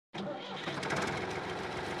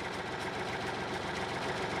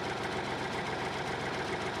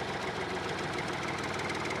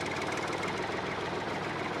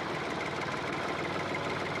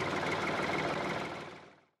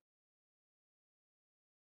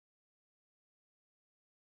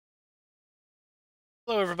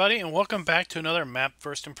Hello everybody and welcome back to another Map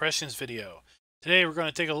First Impressions video. Today we're going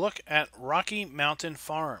to take a look at Rocky Mountain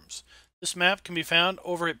Farms. This map can be found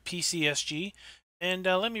over at PCSG, and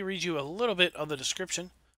let me read you a little bit of the description.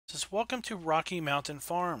 It says, "Welcome to Rocky Mountain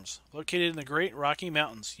Farms, located in the Great Rocky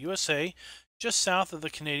Mountains, USA, just south of the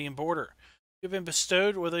Canadian border. You've been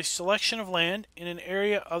bestowed with a selection of land in an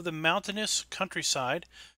area of the mountainous countryside,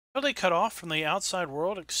 totally cut off from the outside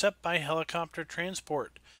world except by helicopter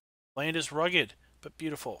transport. Land is rugged but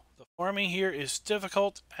beautiful. The farming here is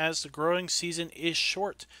difficult as the growing season is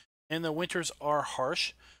short and the winters are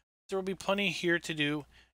harsh. There will be plenty here to do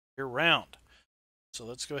year round." So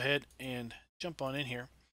let's go ahead and jump on in here.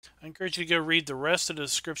 I encourage you to go read the rest of the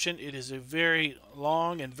description. It is a very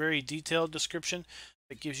long and very detailed description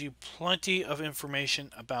that gives you plenty of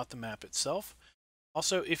information about the map itself.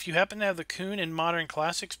 Also, if you happen to have the Kuhn and Modern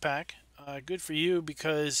Classics pack, good for you,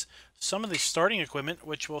 because some of the starting equipment,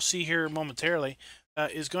 which we'll see here momentarily,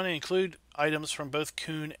 is going to include items from both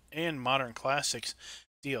Kuhn and Modern Classics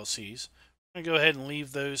DLCs. I'm going to go ahead and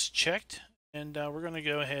leave those checked, and we're going to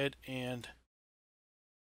go ahead and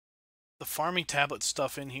the farming tablet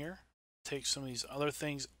stuff in here. Take some of these other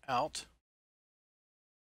things out.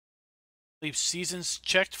 Leave seasons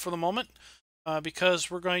checked for the moment,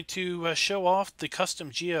 because we're going to show off the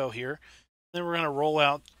custom geo here. Then we're going to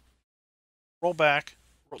roll back,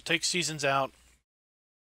 take seasons out,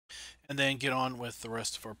 and then get on with the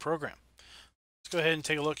rest of our program. Let's go ahead and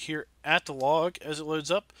take a look here at the log as it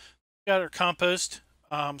loads up. We've got our compost.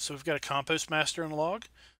 So we've got a compost master in the log,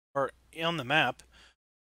 or on the map.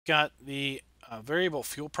 We've got the variable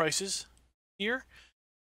fuel prices here.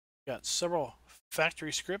 We've got several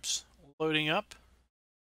factory scripts loading up.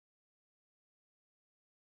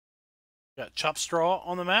 We've got chop straw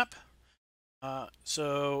on the map.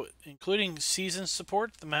 So including season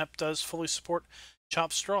support, the map does fully support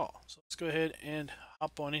chop straw. So let's go ahead and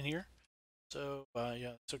hop on in here. So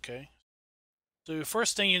yeah, it's okay. So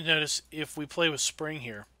first thing you notice if we play with spring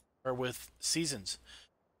here, or with seasons,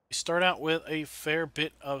 we start out with a fair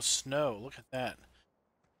bit of snow. Look at that.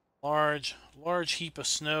 Large heap of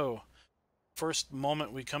snow first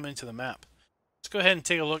moment we come into the map. Let's go ahead and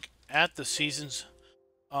take a look at the seasons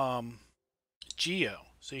geo,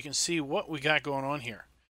 so you can see what we got going on here.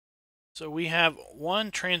 So we have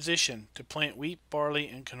one transition to plant wheat, barley,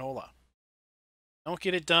 and canola. Don't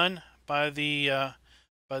get it done by the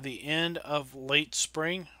end of late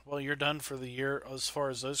spring, well, you're done for the year as far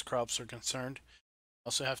as those crops are concerned.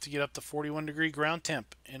 Also have to get up to 41-degree ground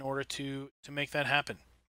temp in order to make that happen.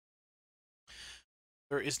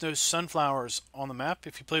 There is no sunflowers on the map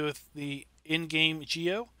if you play with the in-game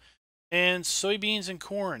geo. And soybeans and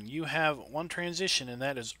corn, you have one transition, and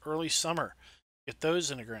that is early summer. Get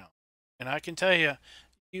those in the ground. And I can tell you,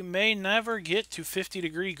 you may never get to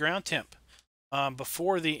 50-degree ground temp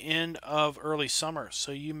before the end of early summer.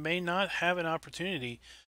 So you may not have an opportunity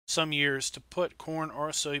some years to put corn or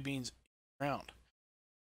soybeans in the ground.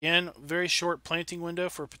 Again, very short planting window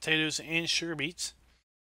for potatoes and sugar beets.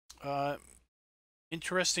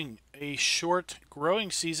 Interesting, a short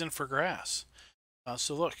growing season for grass.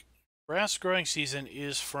 So look, grass growing season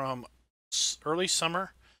is from early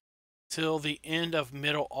summer till the end of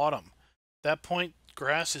middle autumn. At that point,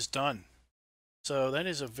 grass is done. So that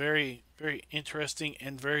is a very, very interesting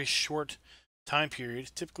and very short time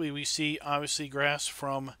period. Typically, we see obviously grass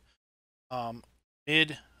from the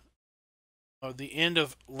end of the end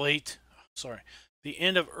of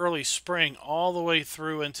early spring all the way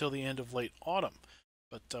through until the end of late autumn.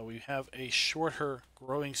 But we have a shorter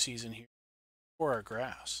growing season here for our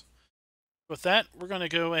grass. With that, we're going to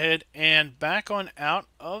go ahead and back on out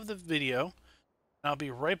of the video. I'll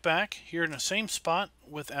be right back here in the same spot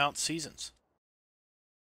without seasons.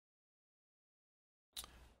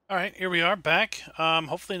 All right, here we are back.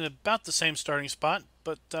 Hopefully in about the same starting spot,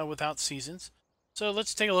 but without seasons. So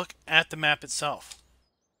let's take a look at the map itself.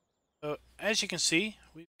 So as you can see,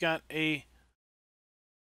 we've got a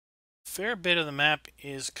fair bit of the map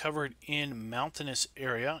is covered in mountainous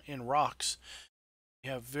area, in rocks. We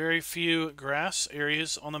have very few grass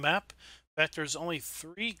areas on the map. In fact, there's only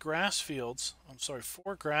four grass fields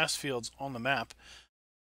on the map.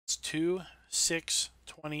 It's 2, 6,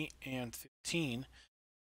 20, and 15.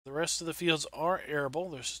 The rest of the fields are arable.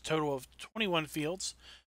 There's a total of 21 fields.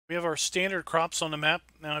 We have our standard crops on the map.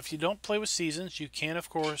 Now, if you don't play with seasons, you can, of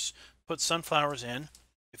course, put sunflowers in.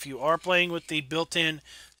 If you are playing with the built-in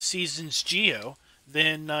seasons geo,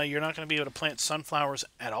 then you're not going to be able to plant sunflowers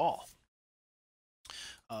at all.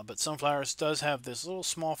 But sunflowers does have this little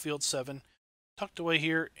small field 7 tucked away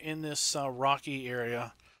here in this rocky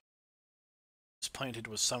area. It's planted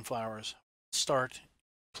with sunflowers.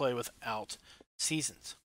 Play without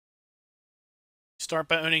seasons. Start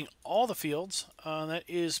by owning all the fields. That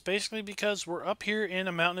is basically because we're up here in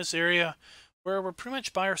a mountainous area where we're pretty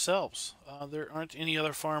much by ourselves. There aren't any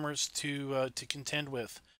other farmers to contend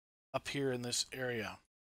with up here in this area.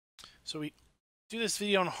 So we do this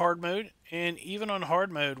video on hard mode, and even on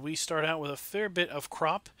hard mode, we start out with a fair bit of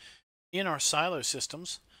crop in our silo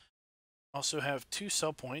systems. Also have two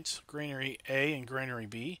sell points, granary A and granary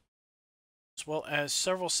B, as well as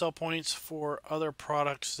several sell points for other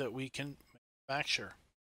products that we can manufacture.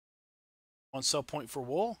 One sell point for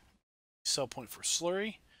wool, sell point for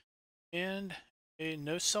slurry, and a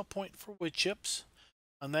no sell point for wood chips.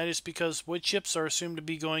 And that is because wood chips are assumed to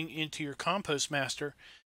be going into your compost master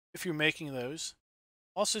if you're making those.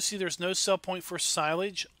 Also see there's no sell point for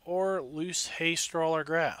silage or loose hay, straw, or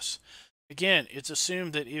grass. Again, it's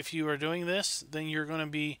assumed that if you are doing this, then you're going to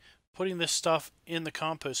be putting this stuff in the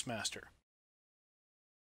compost master.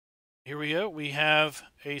 Here we go. We have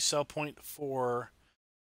a sell point for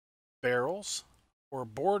barrels, for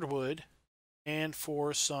board wood, and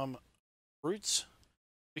for some roots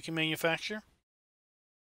we can manufacture.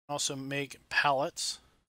 Also make pallets.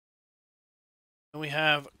 And we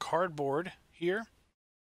have cardboard here.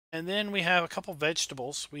 And then we have a couple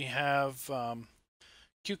vegetables. We have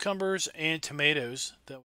cucumbers and tomatoes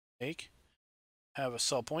that we make. Have a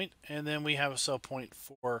sell point. And then we have a sell point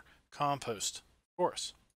for compost, of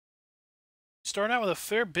course. Start out with a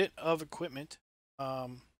fair bit of equipment.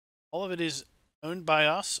 All of it is owned by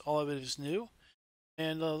us. All of it is new.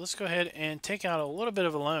 And let's go ahead and take out a little bit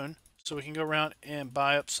of a loan so we can go around and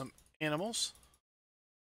buy up some animals.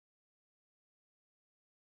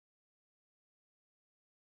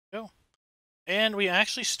 Go. And we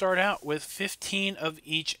actually start out with 15 of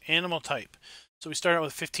each animal type. So we start out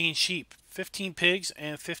with 15 sheep, 15 pigs,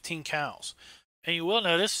 and 15 cows. And you will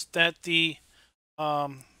notice that the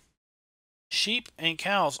sheep and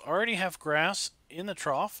cows already have grass in the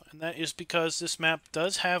trough, and that is because this map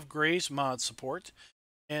does have graze mod support.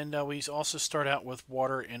 And we also start out with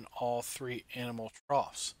water in all three animal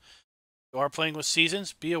troughs. If you are playing with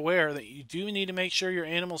seasons, be aware that you do need to make sure your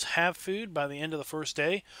animals have food by the end of the first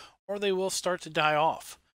day, or they will start to die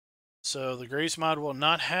off. So the graze mod will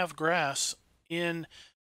not have grass in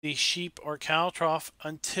the sheep or cow trough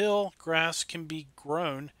until grass can be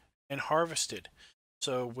grown and harvested.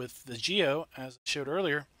 So with the Geo, as I showed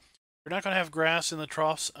earlier, you're not going to have grass in the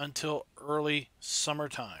troughs until early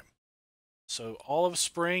summertime. So all of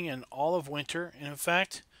spring and all of winter, and in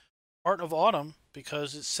fact, part of autumn,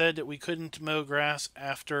 because it said that we couldn't mow grass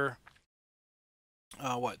after,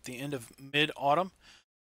 the end of mid-autumn.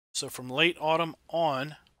 So from late autumn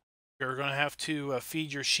on, you're going to have to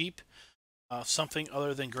feed your sheep something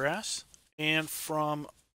other than grass. And from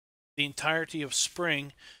the entirety of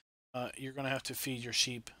spring, you're going to have to feed your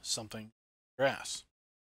sheep something grass.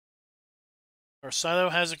 Our silo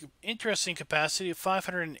has an interesting capacity of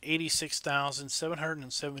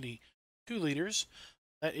 586,772 liters.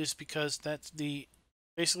 That is because that's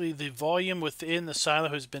basically the volume within the silo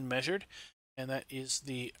has been measured, and that is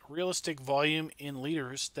the realistic volume in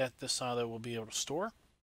liters that the silo will be able to store.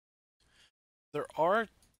 There are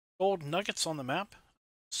gold nuggets on the map,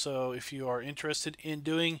 so if you are interested in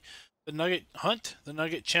doing the nugget hunt, the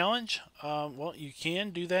nugget challenge, well, you can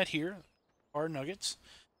do that here. There are nuggets.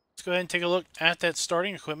 Let's go ahead and take a look at that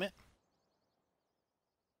starting equipment.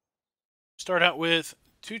 Start out with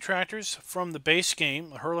two tractors from the base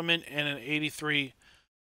game, a Hurleman and an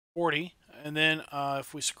 8340. And then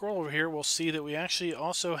if we scroll over here, we'll see that we actually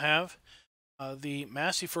also have the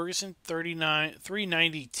Massey Ferguson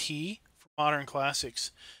 390T for Modern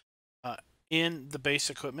Classics in the base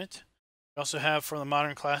equipment. We also have from the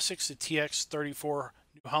Modern Classics the TX34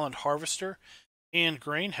 New Holland Harvester and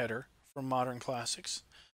Grain Header from Modern Classics.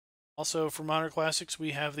 Also for Modern Classics,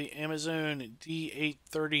 we have the Amazon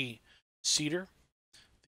D830 Seeder,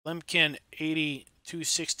 the Lemken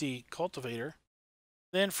 8260 Cultivator.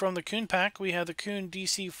 Then from the Kuhn pack, we have the Kuhn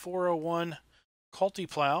DC401 Culti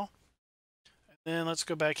Plow. And then let's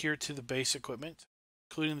go back here to the base equipment,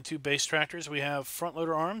 including the two base tractors. We have front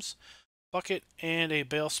loader arms, bucket, and a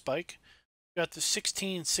bale spike. We've got the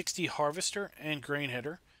 1660 Harvester and Grain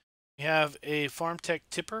Header. We have a FarmTech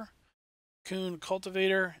Tipper, Kuhn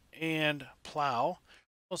Cultivator, and Plow,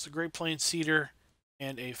 plus a Great Plains Seeder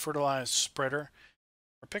and a fertilized spreader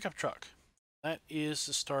or pickup truck. That is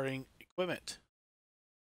the starting equipment.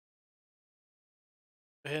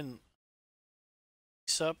 Go ahead and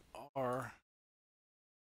piece up our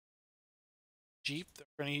Jeep that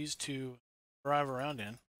we're going to use to drive around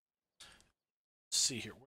in. Let's see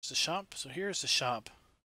here. Where's the shop? So here's the shop.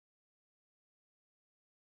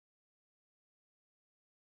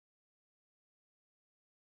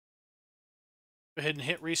 Go ahead and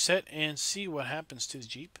hit reset and see what happens to the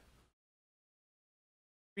Jeep.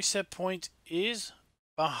 Reset point is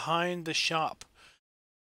behind the shop.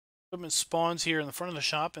 Equipment spawns here in the front of the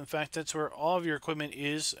shop. In fact, that's where all of your equipment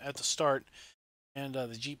is at the start, and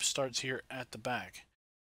the Jeep starts here at the back.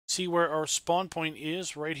 See where our spawn point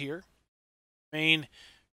is right here. Main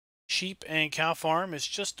sheep and cow farm is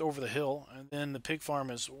just over the hill, and then the pig farm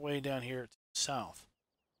is way down here to the south.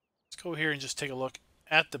 Let's go here and just take a look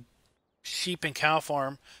at the sheep and cow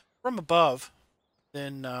farm from above,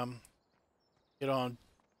 then get on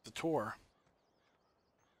the tour.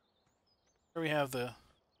 Here we have the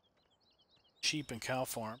sheep and cow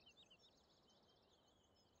farm.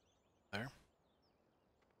 There.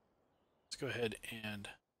 Let's go ahead and...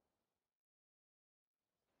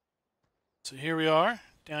 So here we are,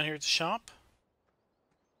 down here at the shop.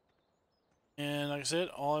 And like I said,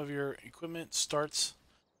 all of your equipment starts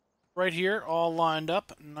right here, all lined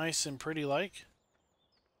up, nice and pretty like.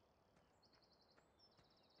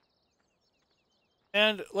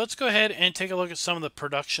 And let's go ahead and take a look at some of the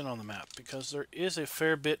production on the map, because there is a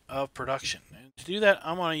fair bit of production. And to do that,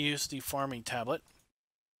 I'm going to use the farming tablet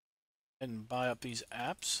and buy up these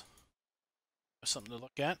apps. Something to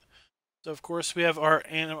look at. So of course we have our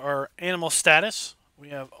animal status. We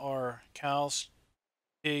have our cows,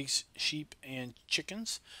 pigs, sheep, and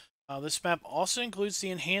chickens. This map also includes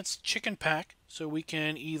the enhanced chicken pack, so we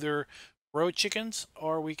can either grow chickens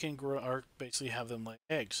or we can grow, or basically have them lay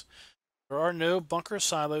eggs. There are no bunker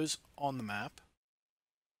silos on the map.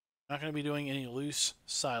 Not going to be doing any loose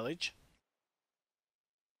silage.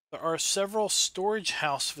 There are several storage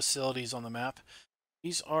house facilities on the map.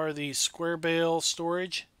 These are the square bale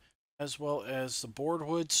storage, as well as the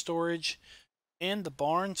boardwood storage, and the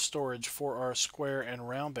barn storage for our square and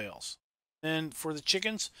round bales. Then for the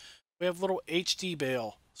chickens, we have little HD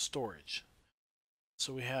bale storage.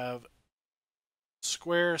 So we have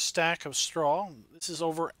square stack of straw. This is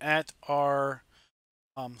over at our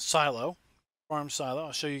silo, farm silo.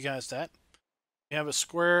 I'll show you guys that. We have a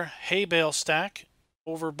square hay bale stack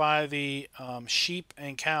over by the sheep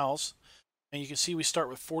and cows. And you can see we start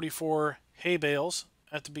with 44 hay bales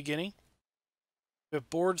at the beginning. We have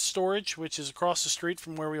board storage, which is across the street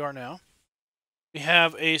from where we are now. We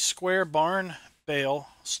have a square barn bale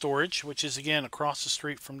storage, which is again across the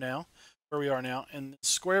street from now, where we are now. And the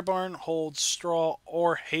square barn holds straw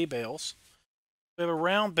or hay bales. We have a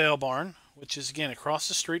round bale barn, which is again across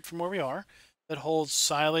the street from where we are, that holds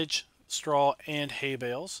silage, straw, and hay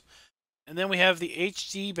bales. And then we have the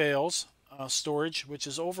HD bales storage, which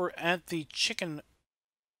is over at the chicken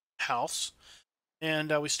house.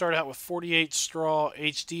 And we start out with 48 straw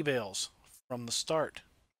HD bales from the start.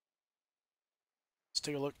 Let's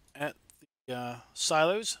take a look at the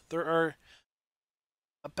silos. There are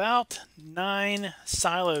about 9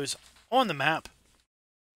 silos on the map.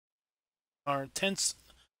 Or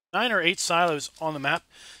 9 or 8 silos on the map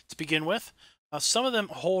to begin with. Some of them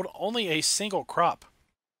hold only a single crop.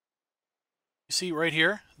 You see right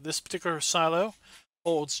here, this particular silo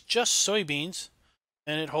holds just soybeans,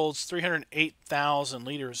 and it holds 308,000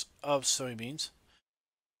 liters of soybeans.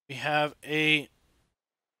 We have 2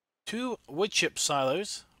 wood chip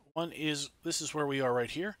silos. One is, this is where we are right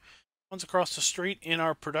here. One's across the street in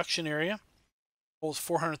our production area, holds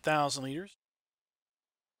 400,000 liters.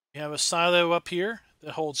 We have a silo up here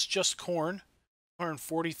that holds just corn,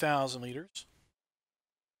 240,000 liters.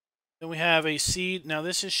 Then we have a seed. Now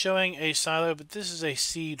this is showing a silo, but this is a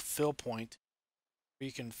seed fill point where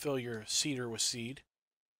you can fill your seeder with seed.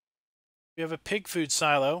 We have a pig food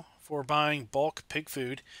silo for buying bulk pig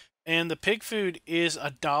food, and the pig food is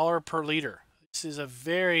 $1 per liter. This is a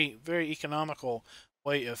very, very economical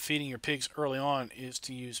way of feeding your pigs early on, is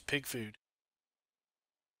to use pig food.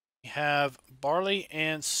 We have barley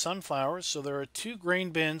and sunflowers, so there are 2 grain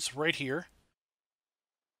bins right here.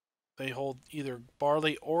 They hold either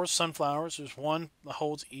barley or sunflowers. There's one that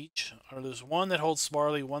holds each, or there's one that holds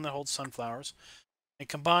barley, one that holds sunflowers. And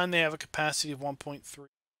combined, they have a capacity of 1.3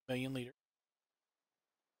 million liters.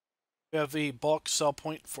 We have the bulk sell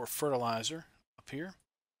point for fertilizer up here.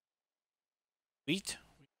 Wheat.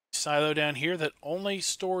 Silo down here that only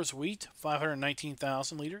stores wheat,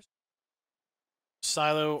 519,000 liters.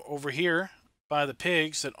 Silo over here by the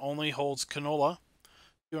pigs that only holds canola,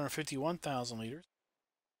 251,000 liters.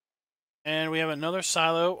 And we have another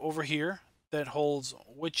silo over here that holds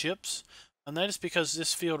wood chips. And that is because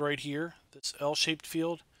this field right here, this L-shaped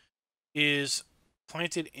field, is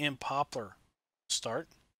planted in poplar to start.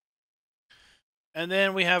 And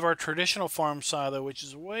then we have our traditional farm silo, which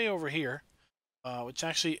is way over here, which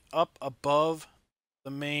actually up above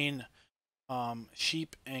the main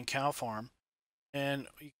sheep and cow farm. And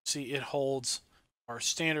you can see it holds our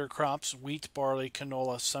standard crops: wheat, barley,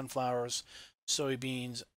 canola, sunflowers,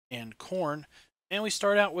 soybeans, and corn. And we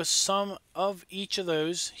start out with some of each of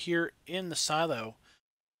those here in the silo.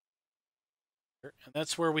 And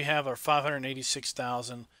that's where we have our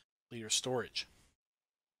 586,000 liter storage.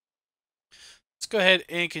 Let's go ahead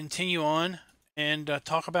and continue on and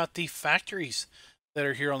talk about the factories that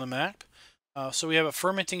are here on the map. So we have a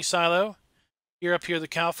fermenting silo here up here, the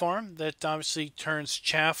cow farm, that obviously turns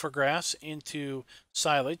chaff or grass into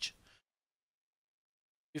silage.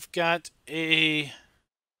 We've got a, let's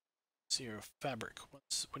see here, fabric. What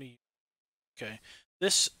do you? Okay,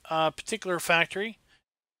 this particular factory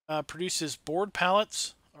produces board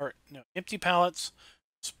pallets, or no, empty pallets,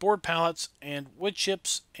 board pallets, and wood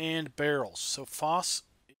chips and barrels. So FOSS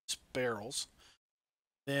is barrels.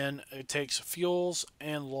 Then it takes fuels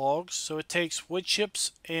and logs. So it takes wood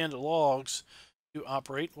chips and logs to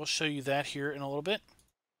operate. We'll show you that here in a little bit.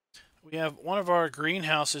 We have one of our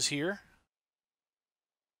greenhouses here.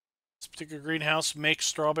 This particular greenhouse makes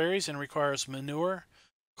strawberries and requires manure,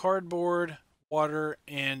 cardboard, water,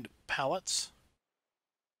 and pallets.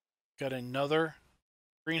 Got another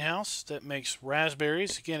greenhouse that makes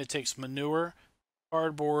raspberries. Again, it takes manure,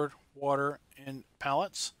 cardboard, water, and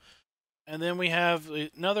pallets. And then we have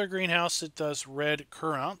another greenhouse that does red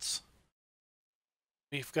currants.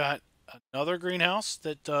 We've got another greenhouse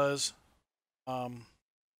that does, I'm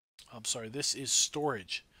sorry, this is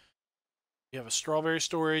storage. We have a strawberry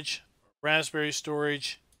storage, raspberry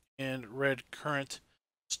storage, and red currant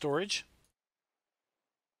storage.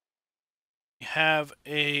 We have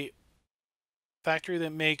a factory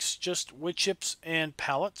that makes just wood chips and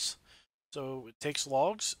pallets. So it takes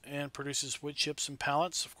logs and produces wood chips and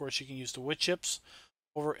pallets. Of course, you can use the wood chips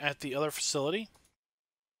over at the other facility.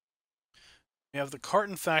 We have the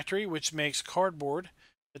carton factory, which makes cardboard.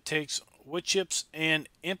 It takes wood chips and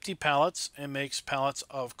empty pallets and makes pallets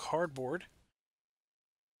of cardboard.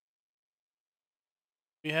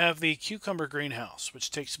 We have the cucumber greenhouse, which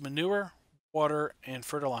takes manure, water, and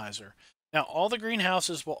fertilizer. Now, all the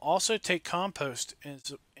greenhouses will also take compost, and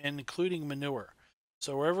including manure.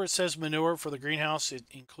 So wherever it says manure for the greenhouse, it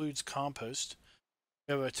includes compost.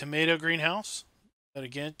 We have a tomato greenhouse that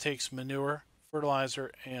again takes manure,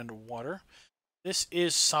 fertilizer, and water. This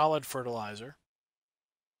is solid fertilizer.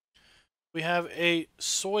 We have a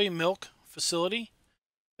soy milk facility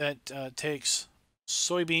that takes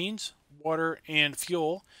soybeans, water, and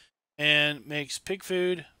fuel and makes pig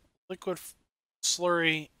food, liquid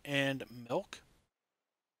slurry, and milk.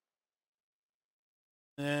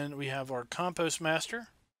 Then we have our compost master.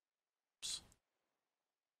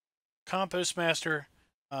 Compost master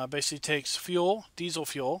basically takes fuel, diesel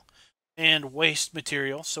fuel, and waste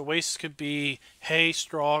material. So waste could be hay,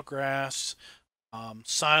 straw, grass,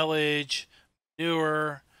 silage,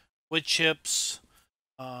 manure, wood chips,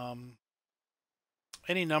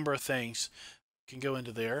 any number of things can go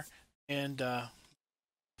into there, and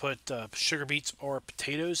put sugar beets or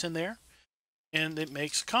potatoes in there, and it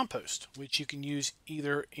makes compost, which you can use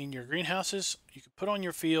either in your greenhouses, you can put on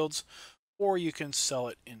your fields, or you can sell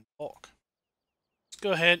it in bulk. Let's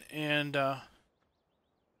go ahead and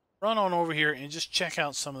run on over here and just check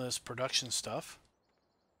out some of this production stuff.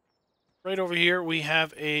 Right over here we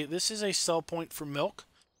have this is a sell point for milk.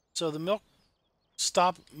 So the milk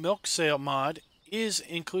stop milk sale mod is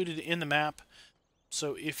included in the map.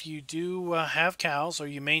 So if you do have cows, or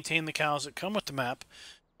you maintain the cows that come with the map,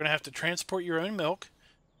 you're going to have to transport your own milk,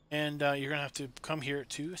 and you're going to have to come here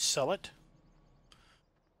to sell it.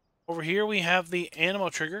 Over here we have the animal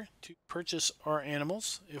trigger to purchase our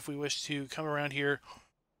animals if we wish to come around here,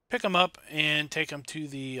 pick them up, and take them to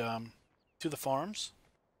the farms.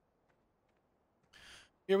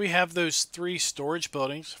 Here we have those 3 storage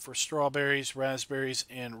buildings for strawberries, raspberries,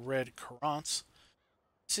 and red currants.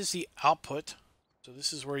 This is the output. So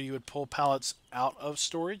this is where you would pull pallets out of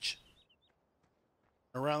storage.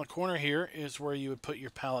 Around the corner here is where you would put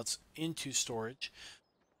your pallets into storage.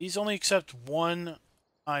 These only accept one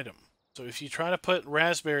item. So if you try to put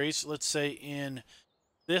raspberries, let's say in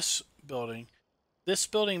this building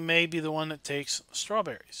may be the one that takes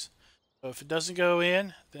strawberries. So if it doesn't go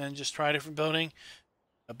in, then just try a different building.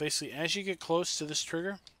 Basically, as you get close to this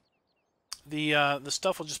trigger, the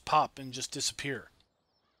stuff will just pop and just disappear.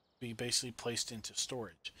 Be basically placed into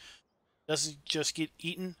storage. Doesn't just get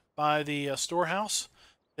eaten by the storehouse,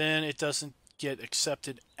 then it doesn't get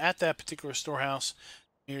accepted at that particular storehouse.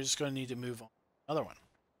 You're just going to need to move on to another one.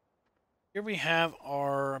 Here we have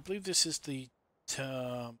our, I believe this is the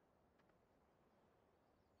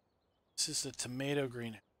tomato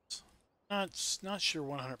greenhouse. Not sure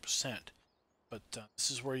 100%, but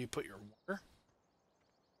this is where you put your water.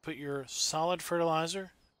 put your solid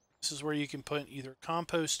fertilizer. This is where you can put either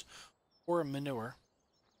compost or manure.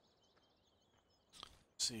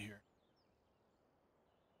 Let's see here.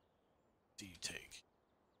 Do you take?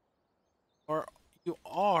 Or you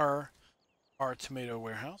are our tomato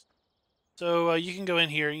warehouse. So you can go in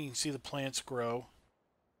here, you can see the plants grow.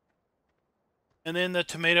 And then the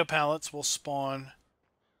tomato pallets will spawn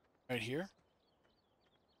right here.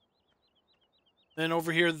 Then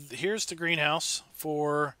over here, here's the greenhouse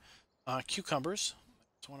for cucumbers.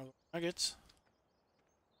 It's one of the nuggets.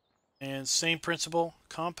 And same principle,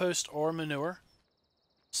 compost or manure,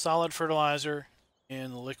 solid fertilizer,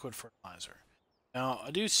 and liquid fertilizer. Now,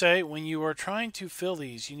 I do say when you are trying to fill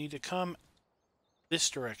these, you need to come this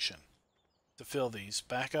direction to fill these.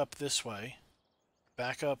 Back up this way,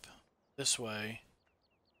 back up this way,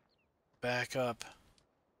 back up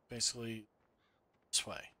basically this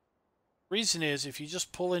way. Reason is if you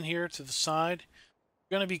just pull in here to the side,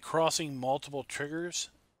 you're going to be crossing multiple triggers,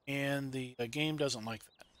 and the game doesn't like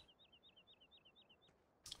that.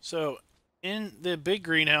 So in the big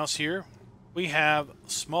greenhouse here, we have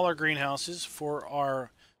smaller greenhouses for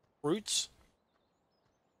our fruits.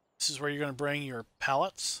 This is where you're going to bring your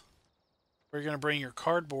pallets, where you're going to bring your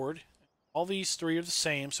cardboard. All these three are the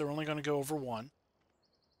same, so we're only going to go over one.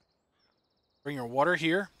 Bring your water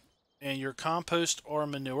here and your compost or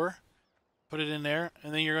manure. Put it in there,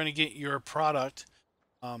 and then you're going to get your product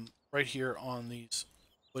right here on these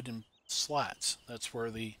wooden slats. That's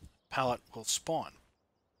where the pallet will spawn.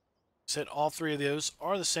 Said all three of those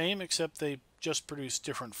are the same, except they just produce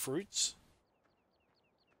different fruits.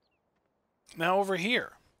 Now over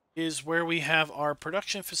here is where we have our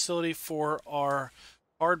production facility for our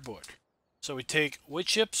cardboard. So we take wood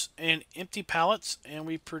chips and empty pallets, and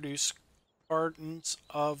we produce cartons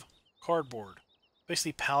of cardboard.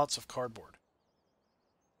 Basically pallets of cardboard.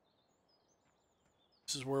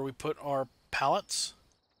 This is where we put our pallets.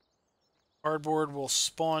 Cardboard will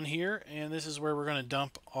spawn here, and this is where we're going to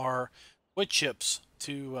dump our wood chips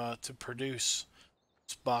to produce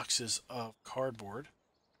boxes of cardboard.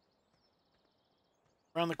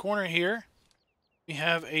 Around the corner here, we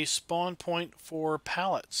have a spawn point for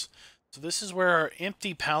pallets. So this is where our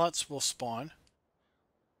empty pallets will spawn.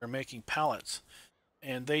 They're making pallets,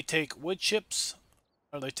 and they take wood chips,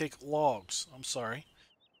 or they take logs. I'm sorry.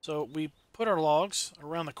 So we put our logs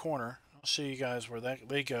around the corner. I'll show you guys where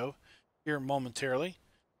they go here momentarily.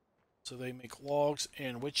 So they make logs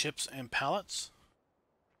and wood chips and pallets.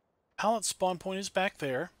 Pallet spawn point is back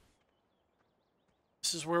there.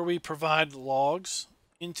 This is where we provide logs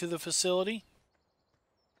into the facility.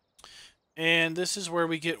 And this is where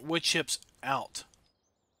we get wood chips out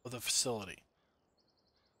of the facility.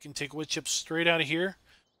 We can take wood chips straight out of here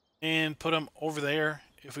and put them over there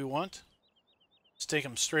if we want. Let's take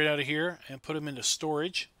them straight out of here and put them into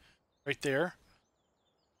storage right there.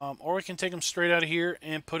 Or we can take them straight out of here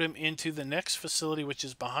and put them into the next facility, which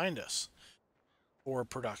is behind us, for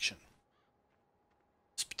production.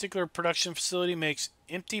 This particular production facility makes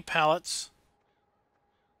empty pallets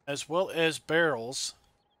as well as barrels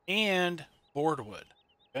and boardwood.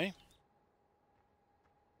 Okay,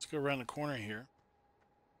 let's go around the corner here.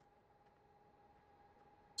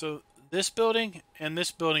 So this building and this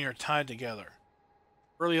building are tied together.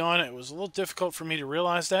 Early on, it was a little difficult for me to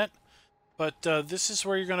realize that, but this is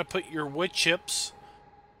where you're going to put your wood chips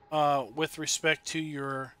with respect to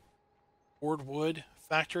your boardwood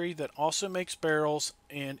factory that also makes barrels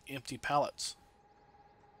and empty pallets.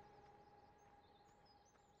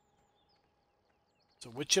 So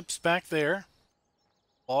wood chips back there,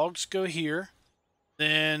 logs go here,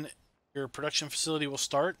 then your production facility will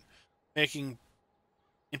start making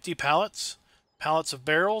empty pallets, pallets of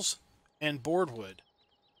barrels, and boardwood.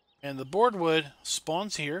 And the boardwood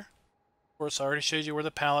spawns here. Of course, I already showed you where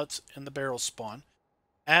the pallets and the barrels spawn.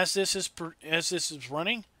 As this is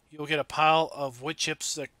running, you'll get a pile of wood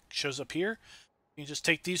chips that shows up here. You can just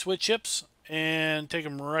take these wood chips and take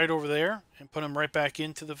them right over there and put them right back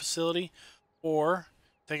into the facility, or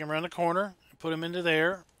take them around the corner and put them into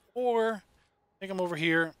there, or take them over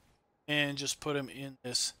here and just put them in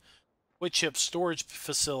this wood chip storage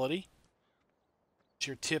facility. It's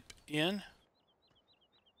your tip in,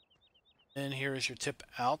 and here is your tip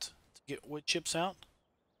out to get wood chips out.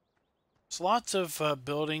 There's lots of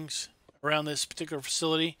buildings around this particular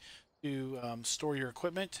facility to store your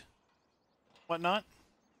equipment, whatnot.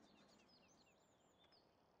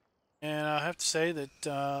 And I have to say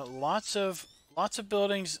that lots of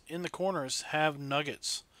buildings in the corners have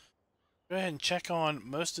nuggets. Go ahead and check on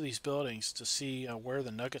most of these buildings to see where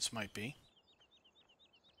the nuggets might be.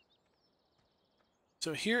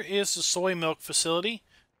 So here is the soy milk facility.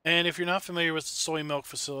 And if you're not familiar with the soy milk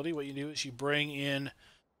facility, what you do is you bring in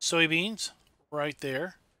soybeans right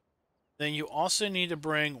there. Then you also need to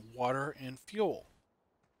bring water and fuel.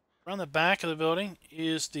 Around the back of the building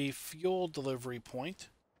is the fuel delivery point.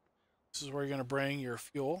 This is where you're going to bring your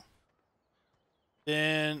fuel.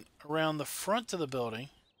 Then around the front of the building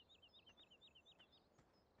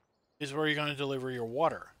is where you're going to deliver your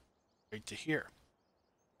water, right to here.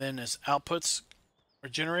 Then as outputs are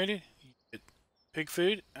generated, you get pig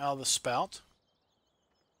food out of the spout,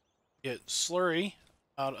 get slurry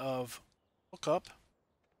out of hookup,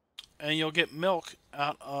 and you'll get milk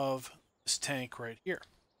out of this tank right here.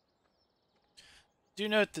 Do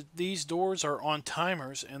note that these doors are on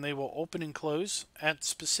timers and they will open and close at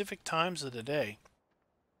specific times of the day.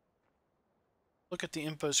 Look at the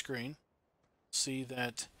info screen. See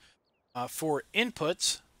that for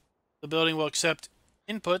inputs, the building will accept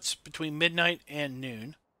inputs between midnight and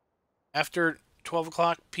noon. After 12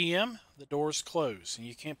 o'clock p.m., the doors close, and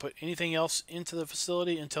you can't put anything else into the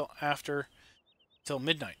facility until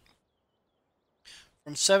midnight.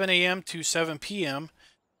 From 7 a.m. to 7 p.m.,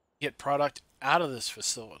 get product out of this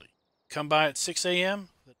facility. Come by at 6 a.m.,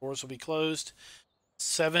 the doors will be closed.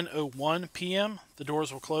 7:01 p.m., the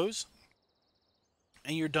doors will close,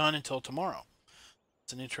 and you're done until tomorrow.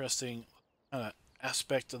 It's an interesting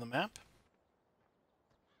aspect of the map.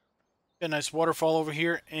 Got a nice waterfall over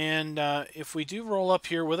here, and if we do roll up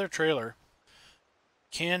here with our trailer,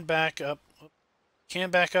 can back up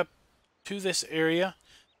to this area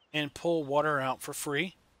and pull water out for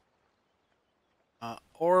free.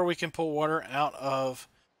 Or we can pull water out of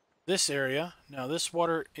this area. Now this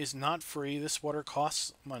water is not free. This water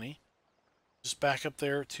costs money. Just back up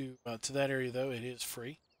there to that area though. It is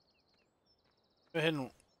free. Go ahead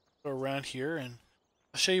and go around here and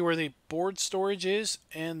I'll show you where the board storage is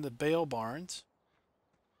and the bale barns.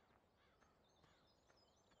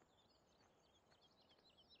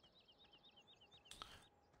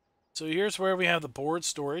 So here's where we have the board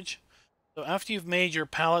storage. So after you've made your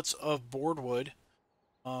pallets of board wood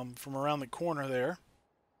from around the corner there,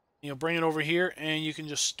 you'll bring it over here and you can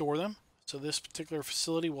just store them. So this particular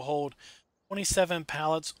facility will hold 27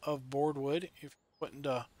 pallets of board wood if you're wanting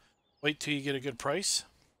to wait till you get a good price.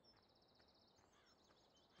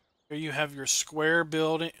 Here you have your square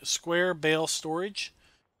bale storage.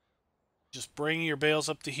 Just bring your bales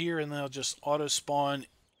up to here and they'll just auto spawn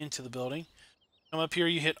into the building. Come up here,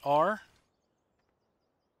 you hit R.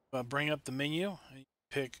 Bring up the menu. And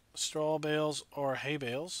pick straw bales or hay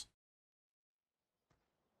bales.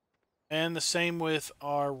 And the same with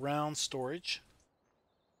our round storage.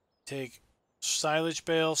 Take silage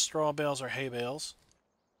bales, straw bales, or hay bales.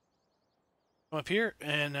 Come up here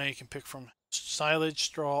and now you can pick from silage,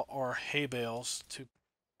 straw, or hay bales to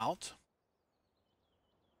out.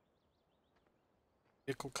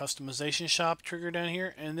 Vehicle customization shop trigger down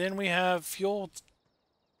here, and then we have fuel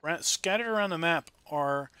scattered around the map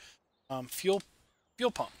are fuel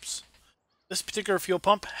pumps. This particular fuel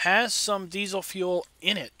pump has some diesel fuel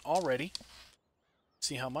in it already.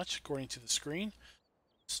 See how much according to the screen.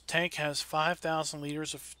 This tank has 5,000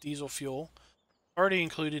 liters of diesel fuel already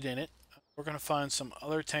included in it. We're going to find some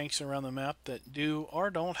other tanks around the map that do or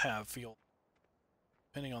don't have fuel,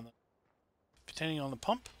 depending on the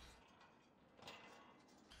pump.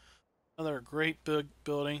 Another great big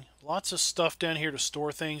building. Lots of stuff down here to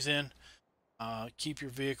store things in. Keep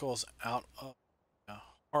your vehicles out of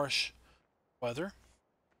harsh weather.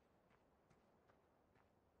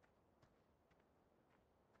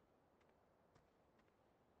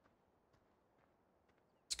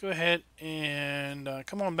 Let's go ahead and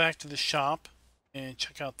come on back to the shop and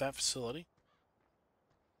check out that facility.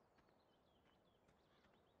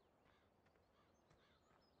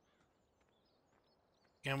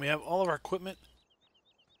 And we have all of our equipment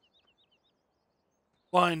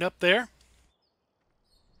lined up there.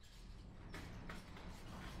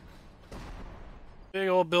 Big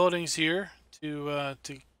old buildings here to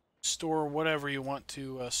store whatever you want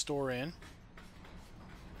to store in.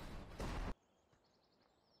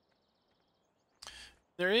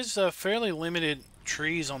 There is fairly limited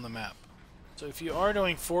trees on the map, so if you are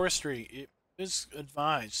doing forestry, it is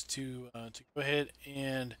advised to go ahead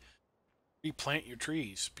and replant your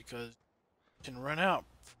trees because it can run out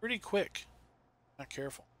pretty quick. Not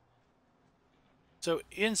careful. So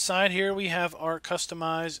inside here we have our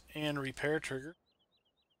customize and repair trigger.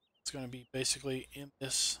 It's going to be basically in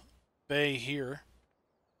this bay here.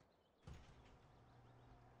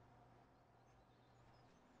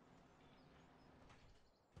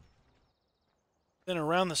 Then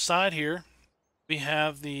around the side here we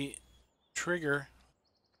have the trigger,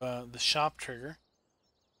 the shop trigger,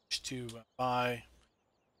 to buy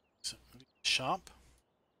So, shop.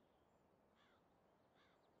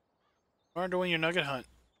 Or doing your nugget hunt.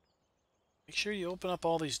 Make sure you open up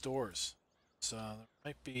all these doors. So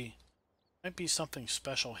there might be something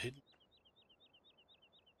special hidden.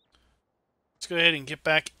 Let's go ahead and get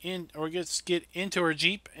back in, or get into our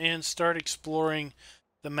Jeep and start exploring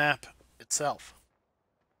the map itself.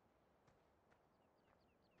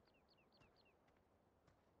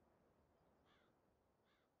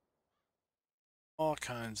 All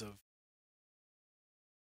kinds of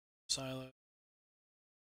silos.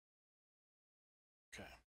 Okay.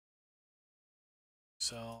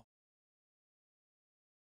 So,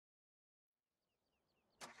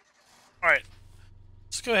 all right.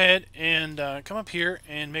 Let's go ahead and come up here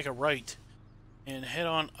and make a right and head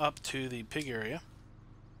on up to the pig area.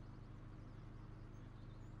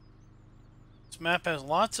 This map has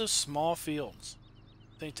lots of small fields.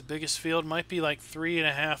 I think the biggest field might be like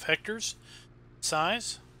 3.5 hectares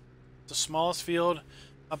size. The smallest field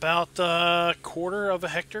about a quarter of a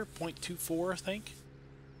hectare, 0.24, I think.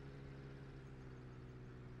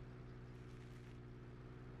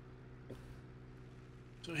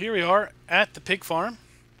 So here we are at the pig farm.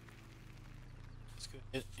 Let's go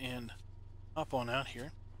ahead and hop on out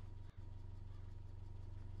here.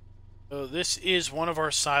 So this is one of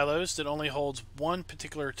our silos that only holds one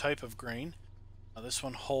particular type of grain. This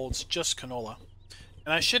one holds just canola.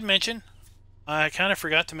 And I should mention, I kind of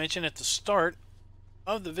forgot to mention at the start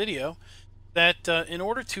of the video, that in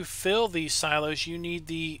order to fill these silos, you need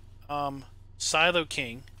the Silo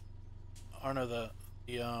King, or no, the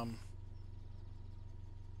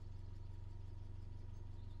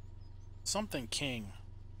something King.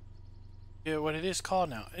 Yeah, what it is called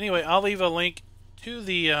now. Anyway, I'll leave a link to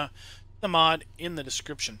the mod in the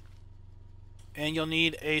description, and you'll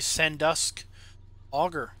need a Sandusk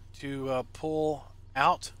auger to pull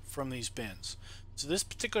out from these bins. So this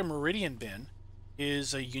particular Meridian bin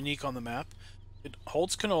is unique on the map. It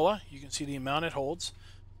holds canola. You can see the amount it holds.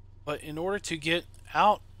 But in order to get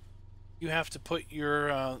out, you have to put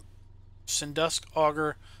your Sandusk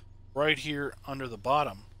auger right here under the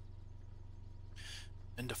bottom.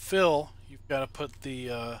 And to fill, you've got to put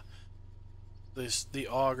the the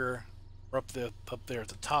auger up there at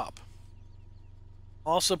the top.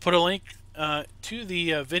 I'll also put a link to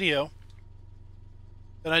the video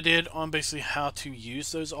that I did on basically how to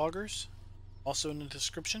use those augers, also in the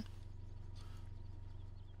description.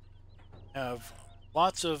 Have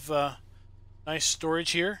lots of nice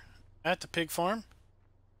storage here at the pig farm.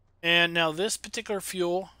 And now this particular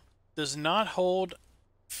fuel does not have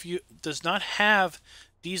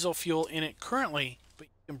diesel fuel in it currently, but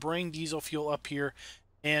you can bring diesel fuel up here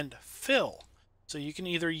and fill. So you can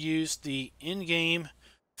either use the in-game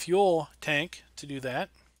fuel tank to do that.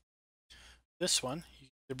 This one, you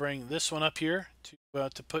can bring this one up here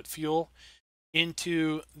to put fuel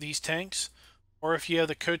into these tanks, or if you have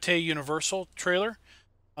the Cote Universal trailer,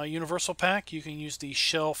 Universal pack, you can use the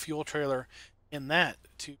Shell fuel trailer in that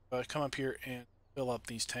to come up here and fill up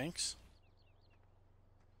these tanks.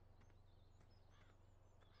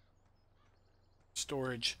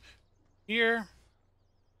 Storage here,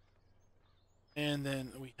 and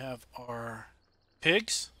then we have our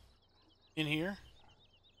pigs in here,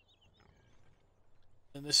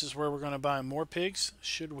 and this is where we're going to buy more pigs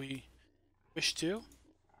should we wish to.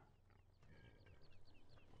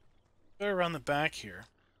 Go around the back here.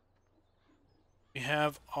 We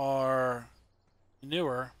have our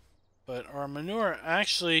manure, but our manure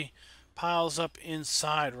actually piles up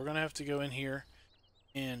inside. We're going to have to go in here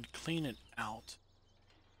and clean it out.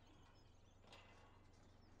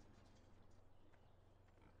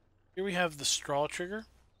 Here we have the straw trigger,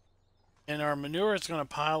 and our manure is going to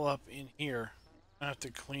pile up in here. I have to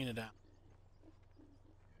clean it out.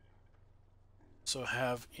 So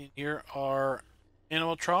have in here our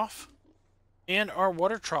animal trough and our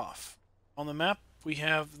water trough. On the map we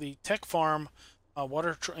have the Tech Farm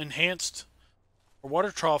enhanced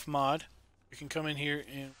water trough mod. We can come in here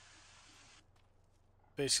and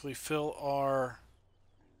basically fill our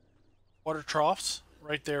water troughs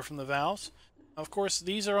right there from the valves. Of course,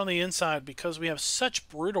 these are on the inside because we have such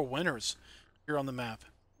brutal winters here on the map.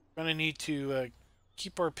 We're going to need to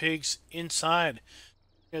keep our pigs inside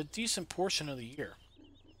a decent portion of the year.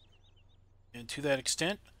 And to that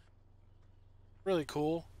extent, really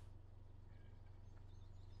cool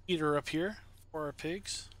heater up here for our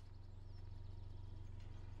pigs.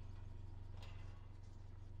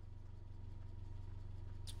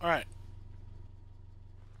 Alright.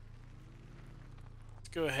 Let's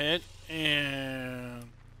go ahead and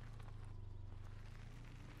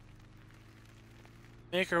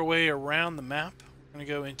make our way around the map. We're going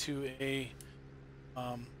to go into a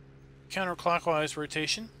counterclockwise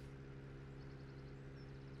rotation.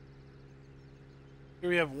 Here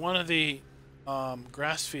we have one of the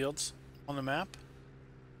grass fields on the map.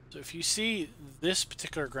 So if you see this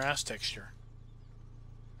particular grass texture,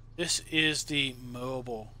 this is the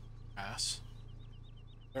mowable grass.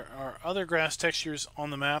 There are other grass textures on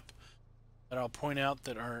the map that I'll point out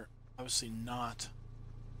that are obviously not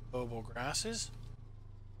mowable grasses.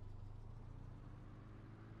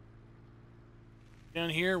 Down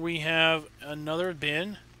here we have another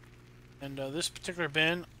bin, and this particular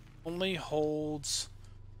bin only holds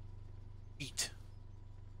wheat.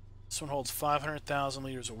 This one holds 500,000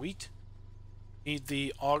 liters of wheat. Need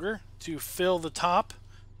the auger to fill the top,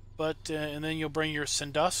 but and then you'll bring your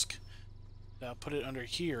Sandusk, put it under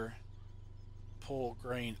here, pull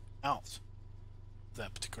grain out of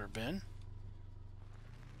that particular bin.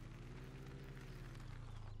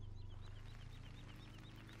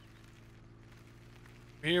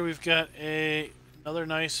 Here we've got another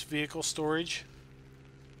nice vehicle storage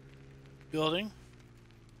building.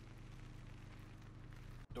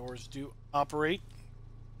 Doors do operate.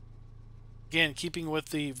 Again, keeping with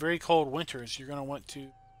the very cold winters, you're going to want to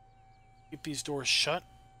keep these doors shut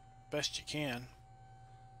best you can.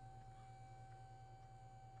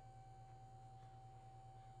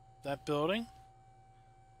 That building.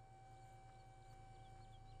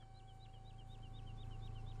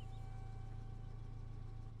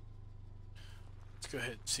 Let's go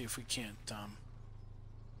ahead and see if we can't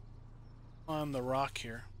climb the rock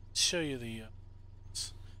here. Let's show you the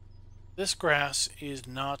this grass is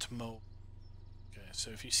not mowed. Okay,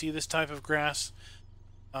 so if you see this type of grass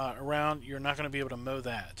around, you're not going to be able to mow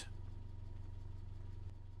that.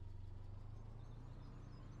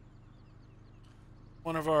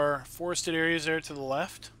 One of our forested areas there to the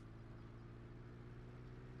left.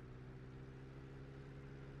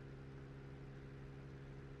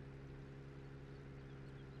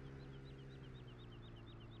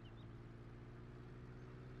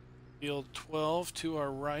 Field 12 to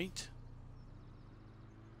our right.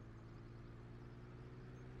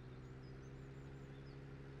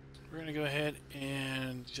 We're going to go ahead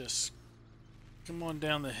and just come on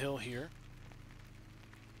down the hill here.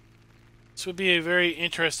 This would be a very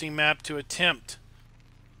interesting map to attempt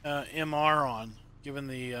MR on, given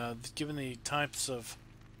the types of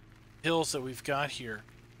hills that we've got here.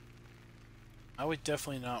 I would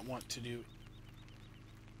definitely not want to do.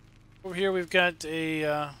 Over here we've got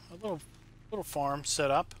a little farm set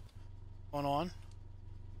up going on.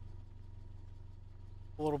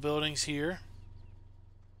 Little buildings here.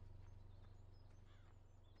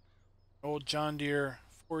 Old John Deere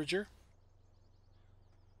forager.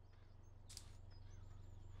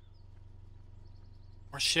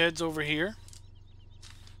 More sheds over here.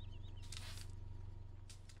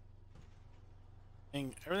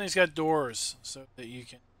 And everything's got doors so that you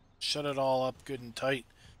can shut it all up good and tight.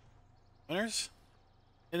 Winners.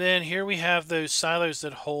 And then here we have those silos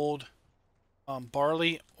that hold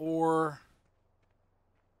barley or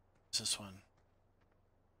what's this one?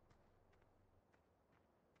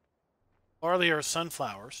 Barley or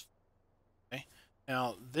sunflowers. Okay.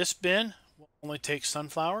 Now this bin will only take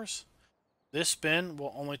sunflowers. This bin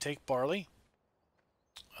will only take barley.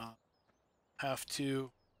 Have to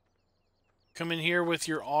come in here with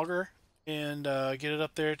your auger and get it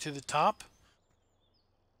up there to the top.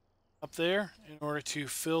 Up there in order to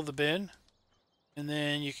fill the bin. And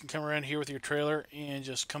then you can come around here with your trailer and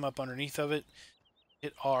just come up underneath of it.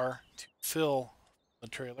 Hit R to fill the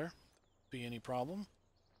trailer. Be any problem.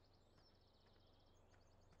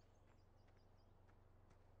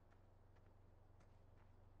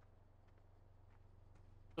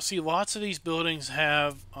 You'll see lots of these buildings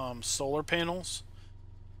have solar panels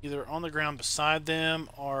either on the ground beside them,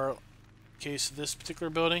 or in the case of this particular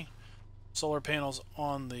building, solar panels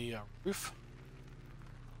on the roof.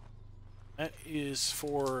 That is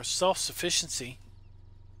for self-sufficiency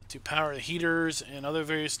to power the heaters and other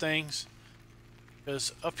various things.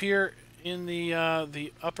 Because up here in the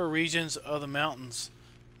upper regions of the mountains,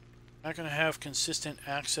 you're not going to have consistent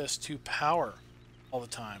access to power all the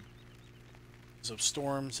time because of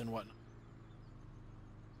storms and whatnot.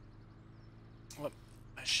 What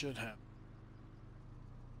I should have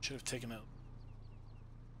taken out.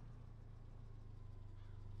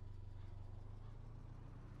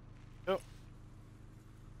 Oh.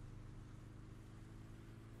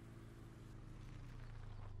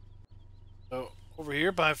 So over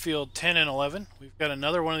here by field 10 and 11, we've got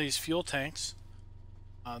another one of these fuel tanks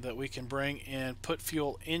that we can bring and put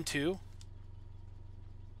fuel into.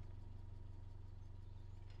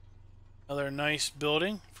 Another nice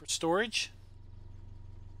building for storage.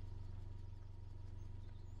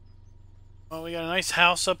 Well, we got a nice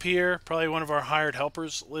house up here. Probably one of our hired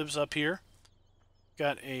helpers lives up here.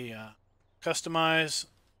 Got a customized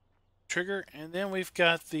trigger, and then we've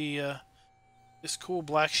got the this cool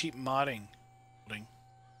black sheep modding building.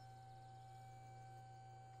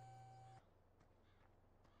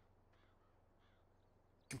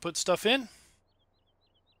 You can put stuff in.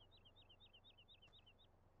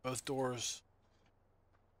 Both doors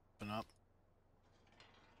open up.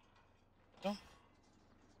 So,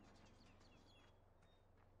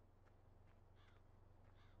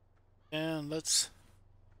 and let's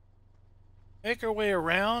make our way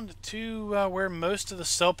around to where most of the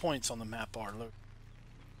sell points on the map are. Look.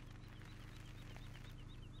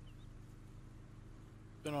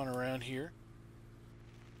 Been on around here.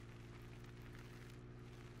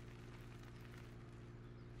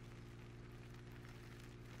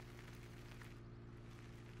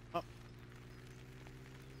 Oh.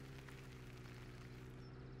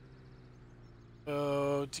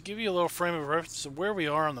 So to give you a little frame of reference of where we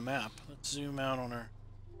are on the map, let's zoom out on our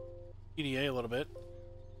PDA a little bit.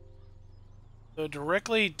 So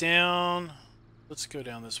directly down, let's go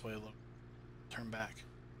down this way a little. Turn back.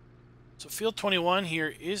 So field 21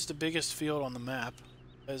 here is the biggest field on the map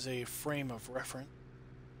as a frame of reference.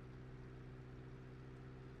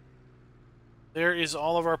 There is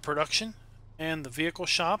all of our production and the vehicle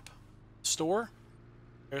shop store.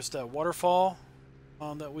 There's that waterfall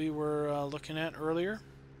that we were looking at earlier.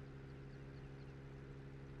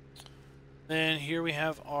 Then here we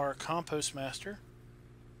have our compost master.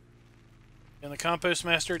 And the compost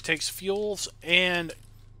master takes fuels and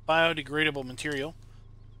biodegradable material.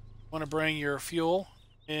 You want to bring your fuel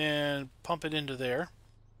and pump it into there.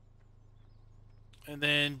 And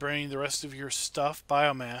then bring the rest of your stuff,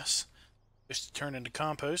 biomass, just to turn into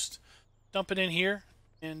compost. Dump it in here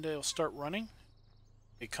and it'll start running.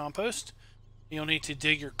 A compost. You'll need to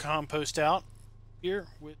dig your compost out here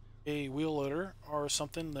with a wheel loader or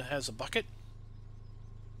something that has a bucket.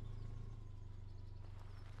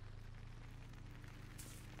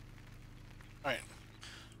 Alright.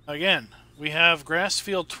 Again, we have grass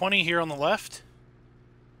field 20 here on the left.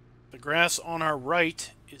 The grass on our right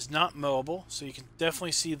is not mowable, so you can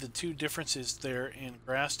definitely see the two differences there in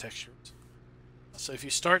grass textures. So if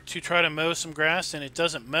you start to try to mow some grass and it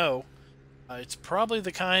doesn't mow, it's probably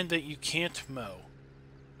the kind that you can't mow.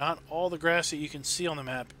 Not all the grass that you can see on the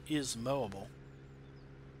map is mowable.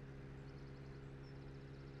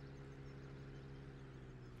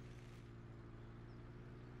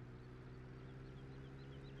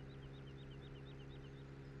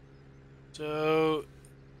 So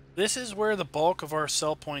this is where the bulk of our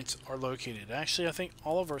sell points are located. Actually, I think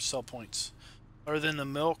all of our sell points, other than the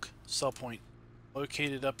milk sell point,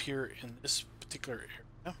 located up here in this particular area.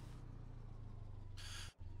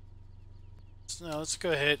 So now let's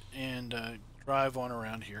go ahead and drive on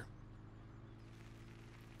around here.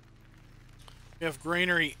 We have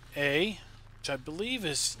Granary A, which I believe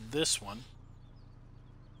is this one.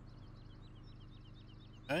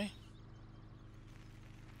 Okay.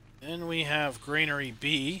 Then we have Granary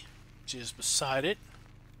B, which is beside it.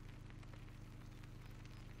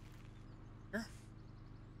 Here.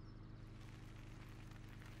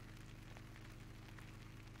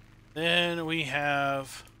 Then we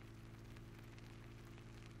have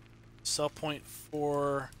sell point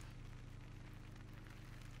for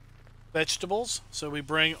vegetables. So we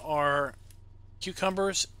bring our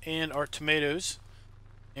cucumbers and our tomatoes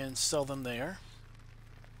and sell them there.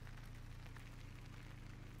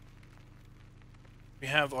 We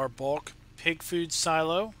have our bulk pig food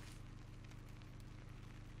silo.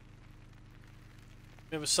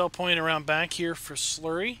 We have a sell point around back here for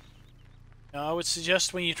slurry. Now I would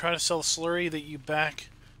suggest when you try to sell slurry that you back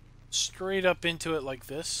straight up into it like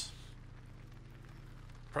this.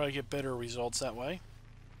 Probably get better results that way.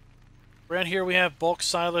 Around here we have bulk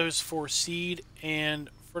silos for seed and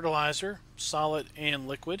fertilizer, solid and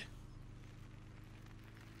liquid.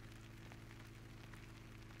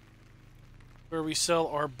 Where we sell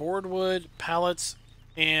our boardwood, pallets,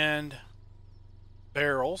 and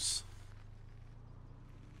barrels.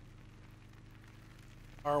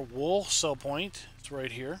 Our wool sell point is right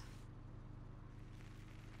here.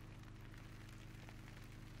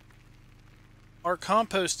 Our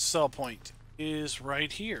compost sell point is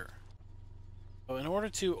right here. So in order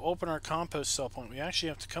to open our compost sell point, we actually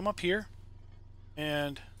have to come up here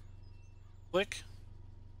and click.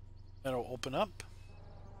 That'll open up.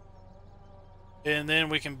 And then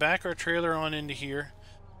we can back our trailer on into here.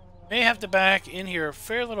 May have to back in here a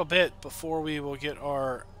fair little bit before we will get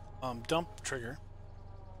our dump trigger.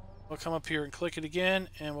 We'll come up here and click it again,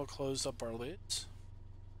 and we'll close up our lids.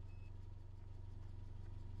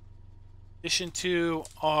 In addition to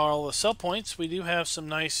all the sell points, we do have some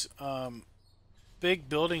nice big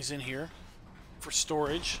buildings in here for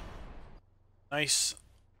storage. Nice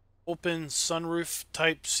open sunroof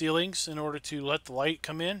type ceilings in order to let the light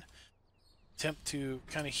come in. Attempt to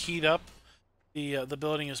kind of heat up the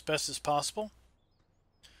building as best as possible.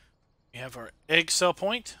 We have our egg sell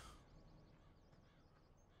point.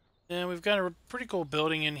 And we've got a pretty cool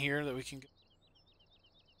building in here that we can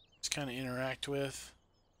just kind of interact with.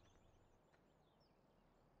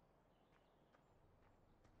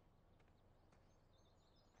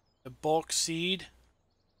 The bulk seed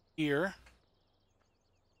here.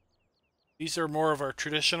 These are more of our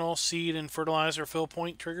traditional seed and fertilizer fill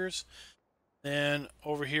point triggers. Then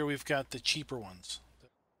over here we've got the cheaper ones.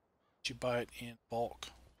 You buy it in bulk.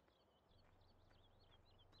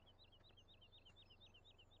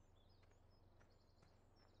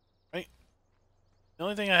 Right. The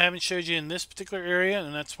only thing I haven't showed you in this particular area,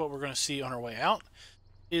 and that's what we're going to see on our way out,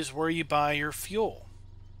 is where you buy your fuel.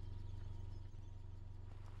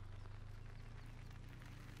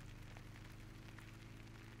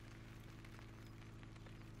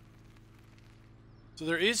 So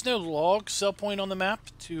there is no log sell point on the map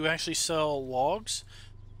to actually sell logs.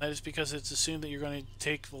 That is because it's assumed that you're going to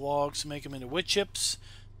take the logs, make them into wood chips,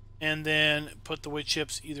 and then put the wood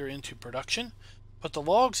chips either into production, put the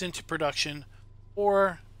logs into production,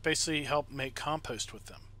 or basically help make compost with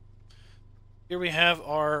them. Here we have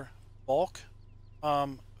our bulk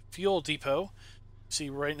fuel depot. See,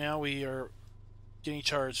 right now we are getting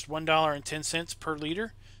charged $1.10 per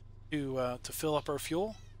liter to fill up our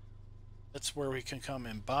fuel. That's where we can come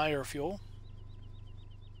and buy our fuel.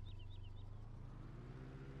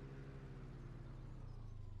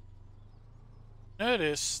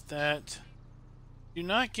 Notice that do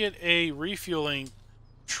not get a refueling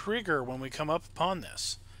trigger when we come up upon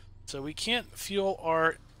this. So we can't fuel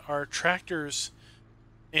our tractors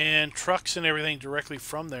and trucks and everything directly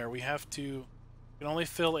from there. We can only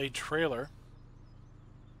fill a trailer.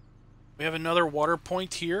 We have another water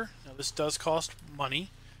point here. Now this does cost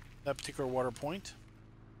money, that particular water point.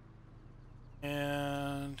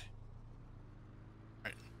 And all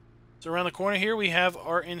right. So around the corner here we have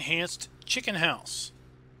our enhanced chicken house.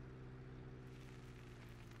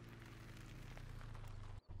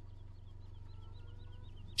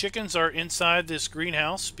 Chickens are inside this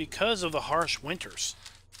greenhouse because of the harsh winters.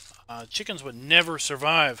 Chickens would never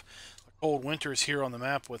survive cold winters here on the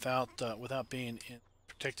map without being in a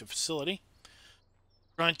protective facility.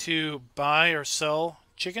 We're trying to buy or sell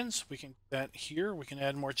chickens. We can do that here. We can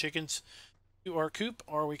add more chickens to our coop,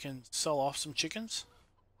 or we can sell off some chickens.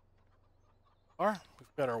 Or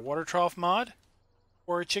we've got our water trough mod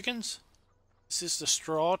for our chickens. This is the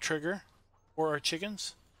straw trigger for our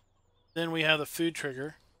chickens. Then we have the food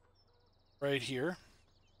trigger right here.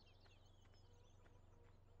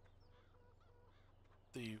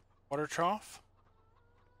 The water trough,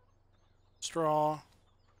 straw.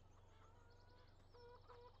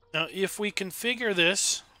 Now, if we configure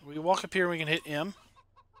this, we walk up here and we can hit M.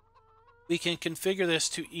 We can configure this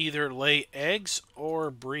to either lay eggs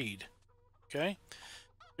or breed. Okay?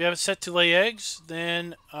 If we have it set to lay eggs,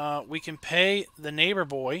 then we can pay the neighbor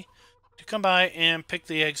boy to come by and pick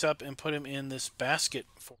the eggs up and put them in this basket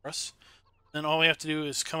for us. Then all we have to do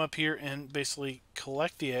is come up here and basically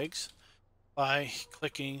collect the eggs by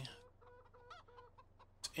clicking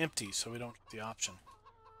empty, so we don't get the option.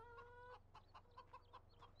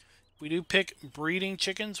 If we do pick breeding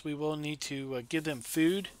chickens, we will need to give them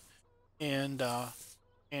food and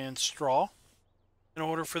straw in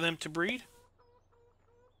order for them to breed.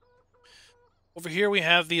 Over here we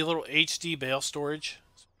have the little HD bale storage.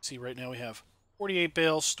 So see, right now we have 48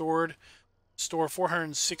 bales stored. Store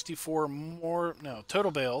 464 more, no,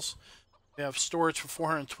 total bales. We have storage for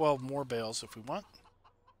 412 more bales if we want.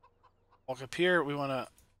 Walk up here, we want to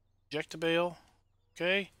eject a bale.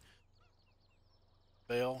 Okay.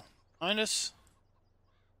 Bale minus.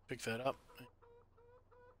 Pick that up.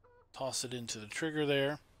 Toss it into the trigger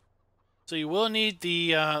there. So you will need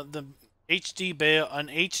the HD bale, an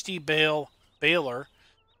HD bale baler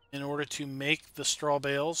in order to make the straw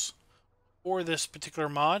bales for this particular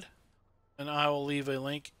mod. And I will leave a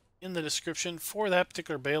link in the description for that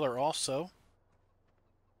particular baler also.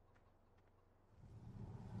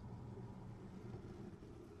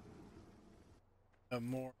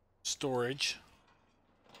 More storage.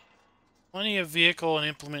 Plenty of vehicle and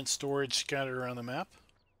implement storage scattered around the map.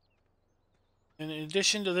 And in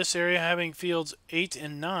addition to this area having fields 8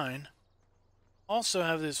 and 9, also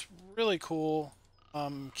have this really cool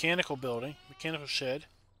mechanical building, mechanical shed.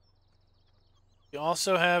 We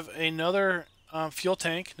also have another fuel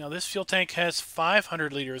tank. Now this fuel tank has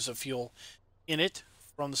 500 liters of fuel in it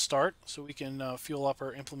from the start, so we can fuel up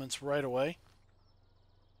our implements right away.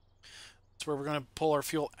 That's where we're going to pull our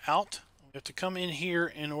fuel out. We have to come in here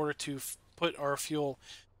in order to put our fuel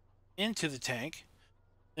into the tank.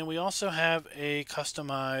 Then we also have a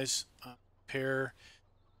customized repair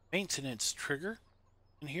maintenance trigger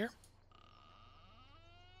in here.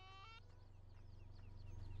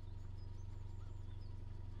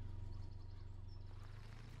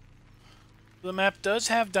 The map does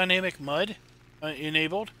have dynamic mud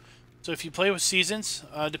enabled, so if you play with seasons,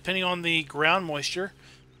 depending on the ground moisture,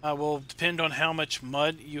 will depend on how much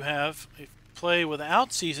mud you have. If you play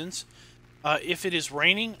without seasons, if it is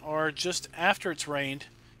raining or just after it's rained,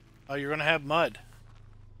 you're going to have mud.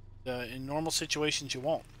 In normal situations, you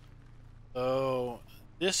won't. So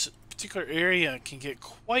this particular area can get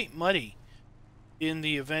quite muddy in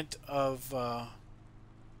the event of a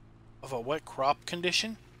wet crop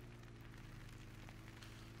condition.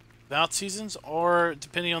 Without seasons, or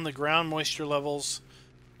depending on the ground moisture levels,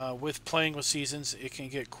 with playing with seasons, it can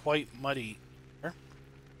get quite muddy.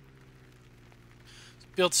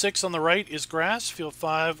 Field 6 on the right is grass. Field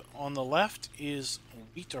 5 on the left is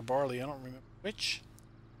wheat or barley. I don't remember which.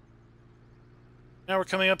 Now we're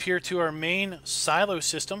coming up here to our main silo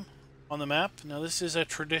system on the map. Now this is a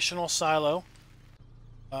traditional silo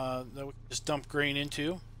that we can just dump grain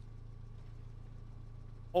into.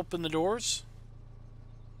 Open the doors.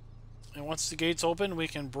 And once the gates open, we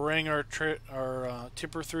can bring our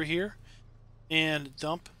tipper through here and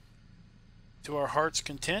dump to our heart's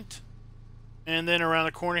content. And then around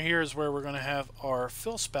the corner here is where we're going to have our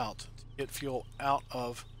fill spout to get fuel out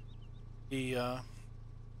of the,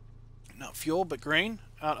 not fuel, but grain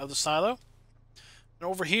out of the silo. And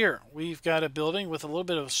over here, we've got a building with a little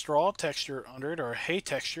bit of straw texture under it, or hay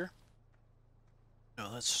texture.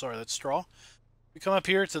 No, that's straw. We come up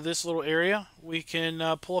here to this little area, we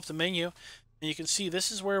can pull up the menu, and you can see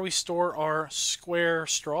this is where we store our square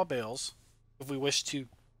straw bales if we wish to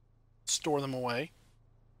store them away.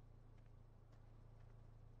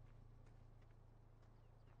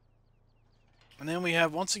 And then we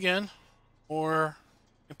have, once again, more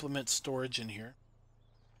implement storage in here.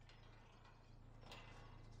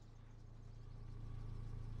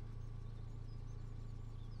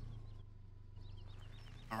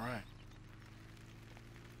 All right.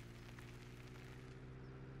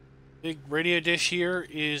 Big radio dish here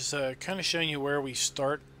is kind of showing you where we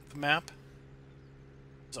start the map.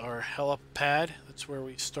 This is our helipad. That's where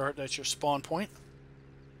we start. That's your spawn point.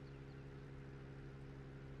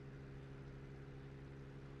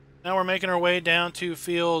 Now we're making our way down to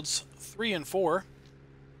fields 3 and 4.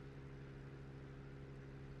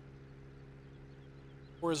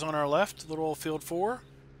 4 is on our left, little old field 4.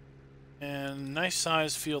 And nice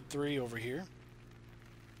size field 3 over here.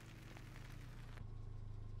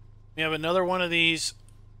 We have another one of these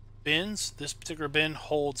bins. This particular bin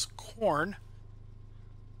holds corn.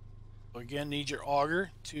 So again, need your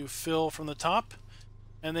auger to fill from the top.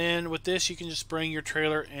 And then with this, you can just bring your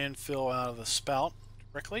trailer and fill out of the spout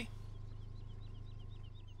directly.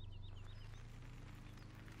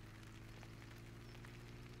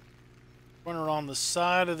 Run around the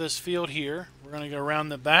side of this field here. We're going to go around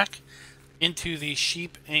the back into the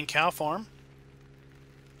sheep and cow farm.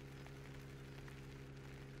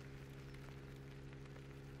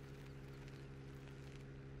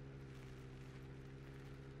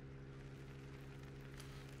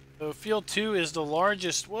 So field 2 is the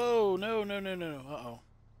largest. Whoa, no. Uh-oh.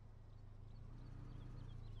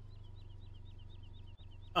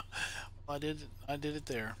 I did it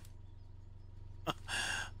there.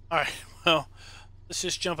 Alright, well, let's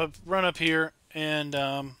just run up here, and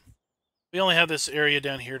we only have this area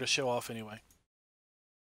down here to show off anyway.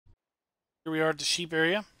 Here we are at the sheep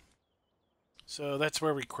area. So that's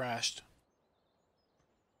where we crashed.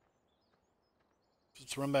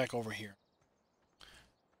 Let's run back over here.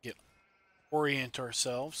 Orient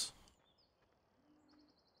ourselves.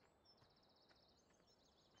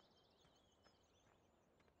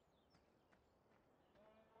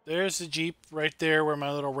 There's the Jeep right there where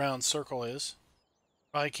my little round circle is.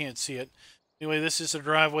 Probably can't see it. Anyway, this is the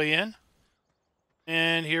driveway in.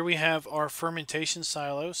 And here we have our fermentation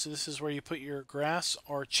silo. So this is where you put your grass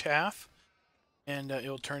or chaff, and it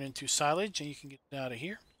will turn into silage, and you can get it out of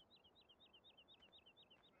here.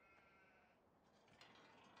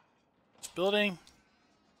 Building.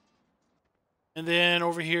 And then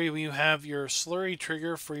over here you have your slurry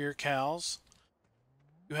trigger for your cows.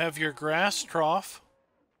 You have your grass trough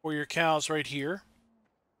for your cows right here.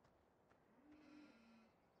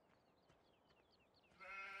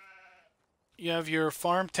 You have your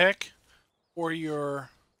farm tech for your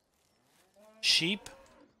sheep.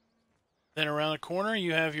 Then around the corner,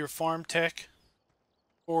 you have your farm tech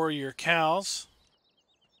for your cows.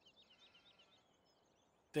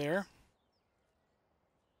 There.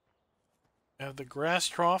 You have the grass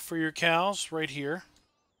trough for your cows right here.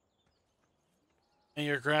 And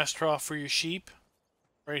your grass trough for your sheep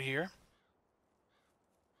right here.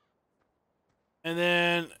 And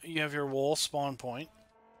then you have your wool spawn point.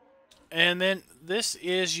 And then this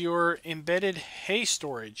is your embedded hay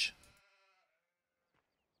storage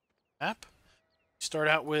map. Start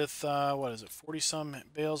out with, what is it, 40 some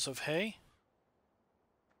bales of hay.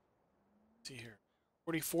 Let's see here,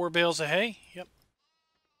 44 bales of hay. Yep.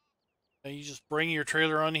 And you just bring your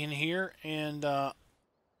trailer on in here and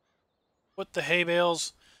put the hay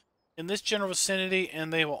bales in this general vicinity,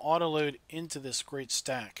 and they will auto load into this great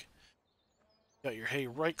stack. Got your hay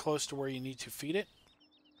right close to where you need to feed it.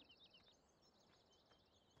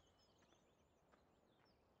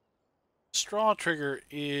 Straw trigger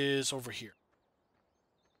is over here.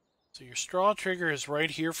 So your straw trigger is right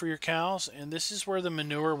here for your cows, and this is where the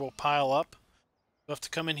manure will pile up. You'll have to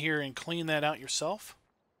come in here and clean that out yourself.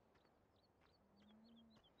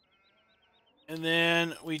 And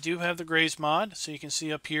then we do have the graze mod, so you can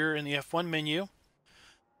see up here in the F1 menu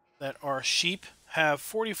that our sheep have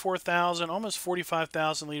 44,000, almost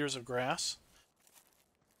 45,000 liters of grass.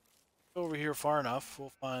 Go over here far enough,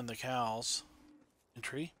 we'll find the cows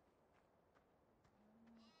entry.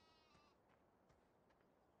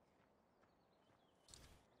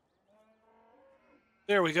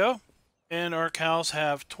 There we go. And our cows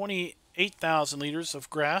have 28,000 liters of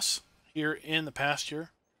grass here in the pasture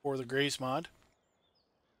for the graze mod.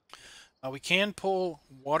 We can pull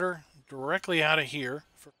water directly out of here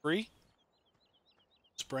for free.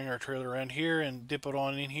 Let's bring our trailer around here and dip it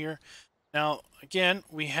on in here. Now, again,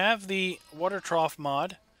 we have the water trough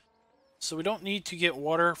mod, so we don't need to get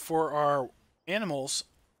water for our animals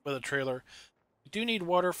with a trailer. We do need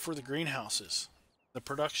water for the greenhouses, the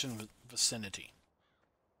production vicinity.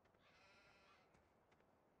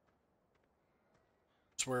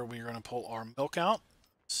 That's where we're going to pull our milk out.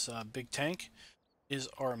 This big tank is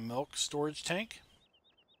our milk storage tank.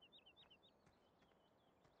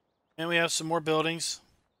 And we have some more buildings.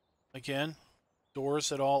 Again, doors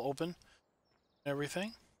that all open.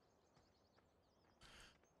 Everything.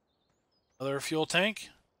 Another fuel tank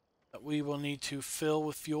that we will need to fill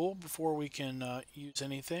with fuel before we can use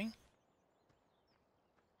anything.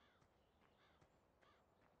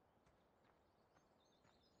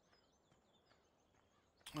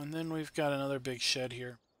 And then we've got another big shed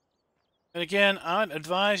here. And again, I'd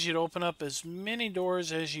advise you to open up as many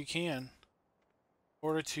doors as you can in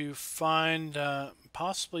order to find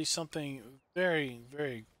possibly something very,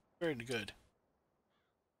 very, very good.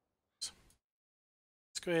 So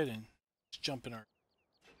let's go ahead and jump in our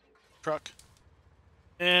truck.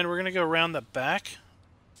 And we're going to go around the back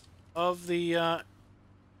of the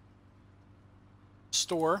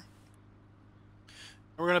store.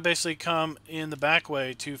 We're going to basically come in the back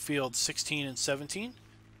way to fields 16 and 17.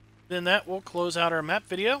 Then that will close out our map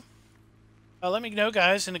video. Let me know,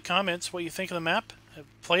 guys, in the comments what you think of the map. Have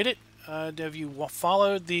you played it? Have you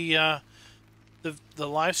followed the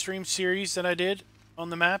live stream series that I did on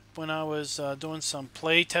the map when I was doing some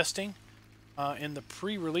play testing in the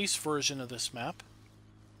pre-release version of this map?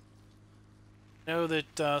 I know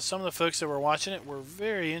that some of the folks that were watching it were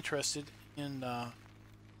very interested in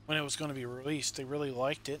when it was going to be released. They really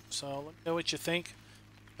liked it. So let me know what you think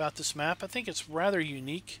about this map. I think it's rather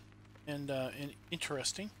unique and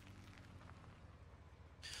interesting.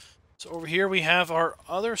 So over here we have our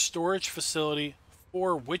other storage facility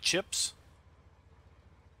for wood chips.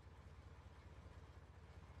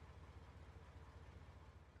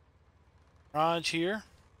 Garage here.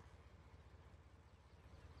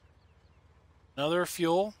 Another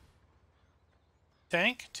fuel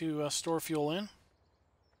tank to store fuel in.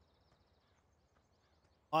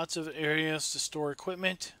 Lots of areas to store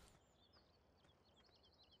equipment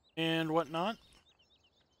and whatnot.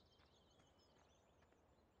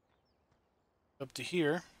 Up to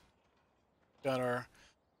here, got our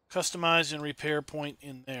customize and repair point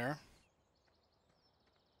in there.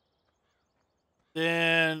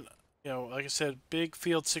 Then, like I said, big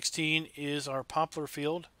field 16 is our poplar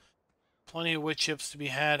field. Plenty of wood chips to be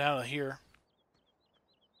had out of here.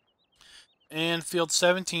 And field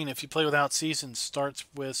 17, if you play without seasons, starts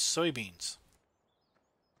with soybeans.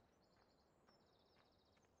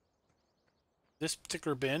 This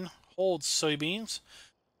particular bin holds soybeans.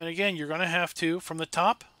 And again, you're going to have to, from the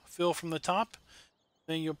top, fill from the top.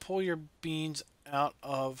 Then you'll pull your beans out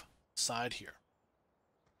of the side here.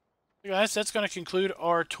 So guys, that's going to conclude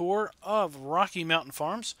our tour of Rocky Mountain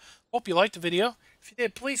Farms. Hope you liked the video. If you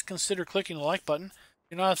did, please consider clicking the like button. If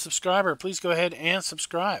you're not a subscriber, please go ahead and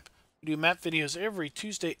subscribe. We do map videos every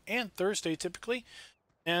Tuesday and Thursday typically.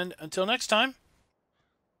 And until next time,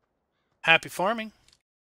 happy farming.